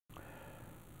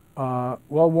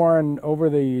Well, Warren, over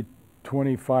the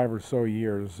 25 or so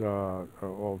years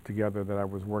altogether that I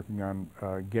was working on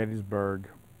Gettysburg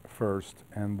first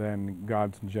and then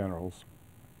Gods and Generals,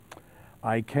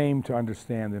 I came to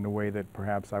understand in a way that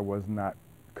perhaps I was not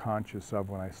conscious of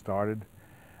when I started,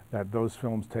 that those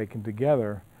films taken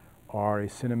together are a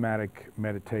cinematic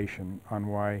meditation on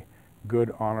why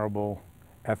good, honorable,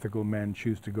 ethical men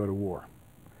choose to go to war.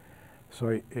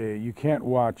 So you can't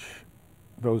watch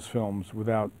those films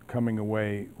without coming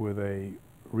away with a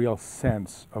real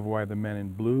sense of why the men in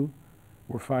blue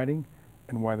were fighting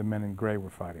and why the men in gray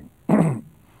were fighting.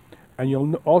 And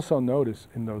you'll also notice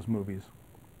in those movies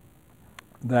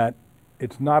that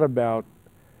it's not about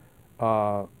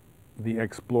the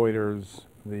exploiters,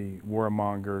 the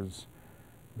warmongers,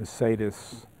 the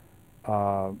sadists,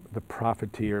 the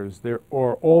profiteers. There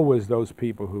are always those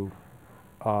people who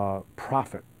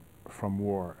profit from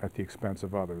war at the expense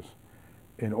of others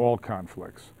in all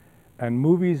conflicts. And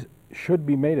movies should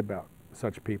be made about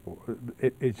such people.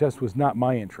 It just was not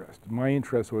my interest. My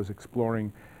interest was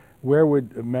exploring where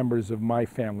would members of my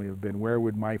family have been, where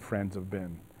would my friends have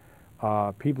been.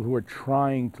 People who are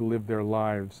trying to live their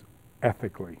lives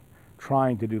ethically,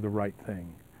 trying to do the right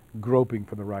thing, groping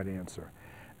for the right answer.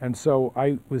 And so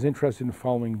I was interested in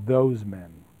following those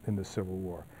men in the Civil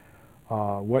War.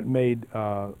 What made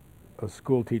a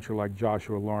school teacher like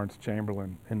Joshua Lawrence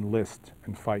Chamberlain enlist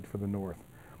and fight for the North?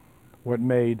 What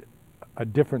made a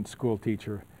different school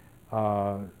teacher,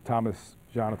 Thomas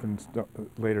Jonathan,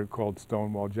 later called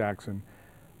Stonewall Jackson,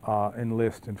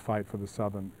 enlist and fight for the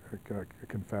Southern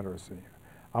Confederacy?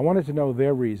 I wanted to know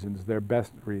their reasons, their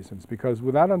best reasons, because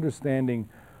without understanding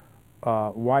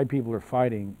why people are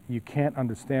fighting, you can't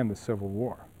understand the Civil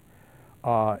War.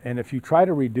 And if you try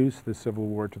to reduce the Civil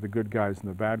War to the good guys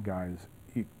and the bad guys,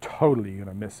 you're totally going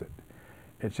to miss it.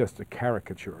 It's just a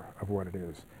caricature of what it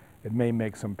is. It may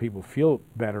make some people feel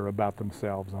better about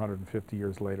themselves 150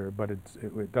 years later, but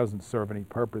it doesn't serve any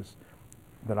purpose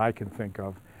that I can think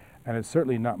of. And it's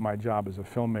certainly not my job as a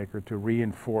filmmaker to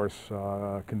reinforce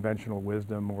conventional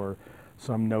wisdom or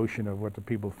some notion of what the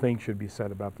people think should be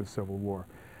said about the Civil War.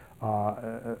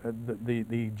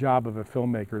 The job of a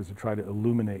filmmaker is to try to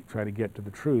illuminate, try to get to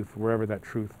the truth, wherever that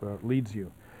truth leads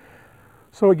you.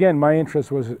 So again, my interest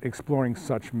was exploring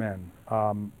such men.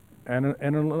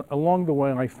 And along the way,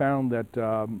 I found that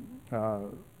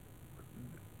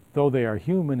though they are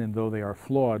human and though they are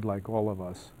flawed like all of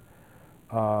us,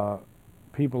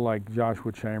 people like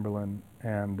Joshua Chamberlain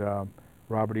and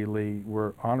Robert E. Lee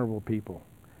were honorable people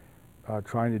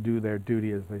trying to do their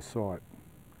duty as they saw it.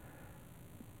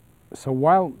 So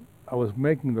while I was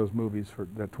making those movies for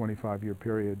that 25-year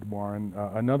period, Warren,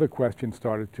 another question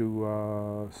started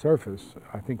to surface,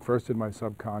 I think first in my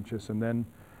subconscious, and then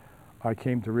I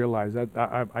came to realize that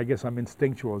I guess I'm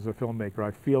instinctual as a filmmaker.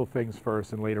 I feel things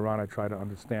first, and later on I try to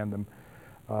understand them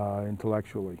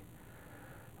intellectually.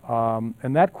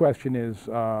 And that question is,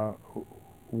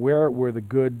 where were the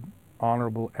good,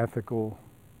 honorable, ethical,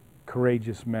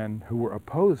 courageous men who were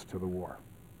opposed to the war?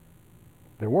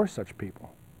 There were such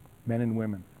people, men and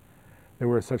women. There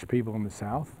were such people in the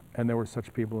South, and there were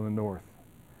such people in the North.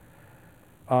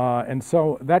 And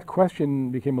so that question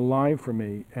became alive for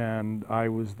me, and I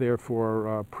was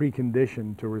therefore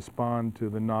preconditioned to respond to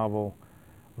the novel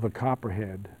The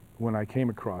Copperhead when I came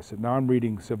across it. Now I'm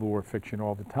reading Civil War fiction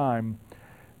all the time,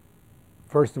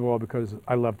 first of all because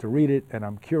I love to read it and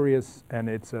I'm curious, and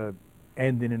it's an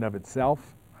end in and of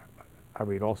itself. I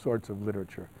read all sorts of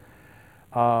literature.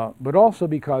 But also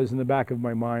because in the back of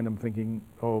my mind I'm thinking,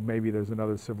 oh, maybe there's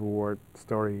another Civil War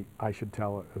story I should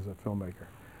tell as a filmmaker.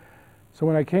 So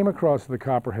when I came across The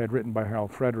Copperhead, written by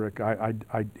Harold Frederick,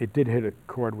 it did hit a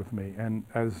chord with me. And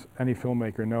as any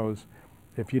filmmaker knows,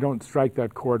 if you don't strike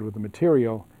that chord with the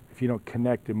material, if you don't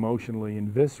connect emotionally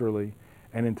and viscerally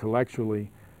and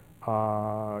intellectually,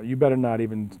 you better not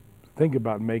even think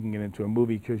about making it into a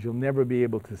movie, because you'll never be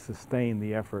able to sustain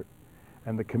the effort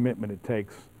and the commitment it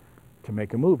takes to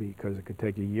make a movie, because it could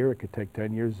take a year, it could take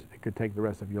 10 years, it could take the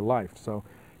rest of your life. So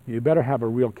you better have a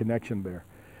real connection there.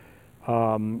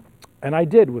 And I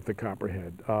did with The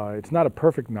Copperhead. It's not a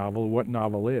perfect novel. What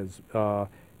novel is?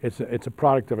 It's a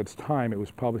product of its time. It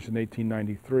was published in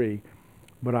 1893,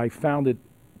 but I found it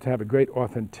to have a great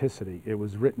authenticity. It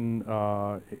was written,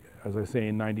 as I say,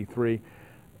 in '93,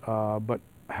 but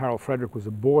Harold Frederick was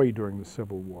a boy during the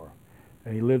Civil War,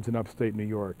 and he lived in upstate New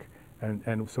York.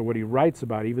 And so what he writes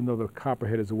about, even though The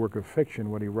Copperhead is a work of fiction,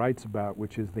 what he writes about,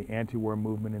 which is the anti-war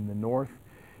movement in the North,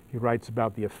 he writes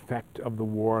about the effect of the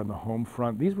war on the home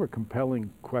front. These were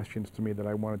compelling questions to me that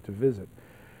I wanted to visit.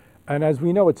 And as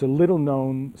we know, it's a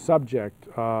little-known subject.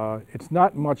 It's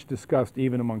not much discussed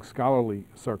even among scholarly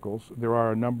circles. There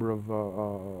are a number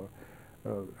of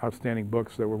outstanding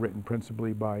books that were written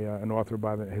principally by an author,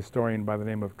 a historian by the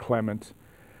name of Clement,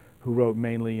 who wrote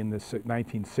mainly in the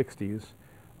 1960s.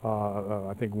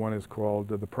 I think one is called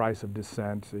The Price of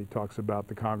Dissent. He talks about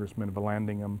the Congressman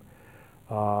Vallandigham,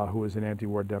 who was an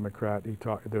anti-war Democrat.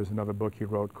 There's another book he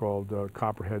wrote called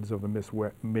Copperheads of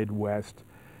the Midwest.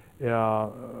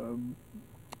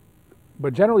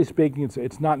 But generally speaking,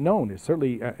 it's not known. It's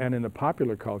certainly, and in the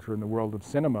popular culture, in the world of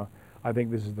cinema, I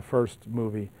think this is the first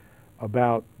movie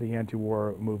about the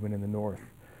anti-war movement in the North.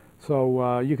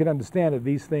 So you can understand that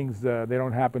these things, they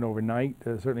don't happen overnight,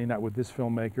 certainly not with this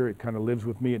filmmaker. It kind of lives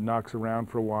with me, it knocks around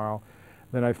for a while.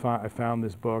 Then I found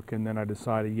this book, and then I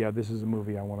decided, yeah, this is a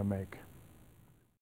movie I want to make.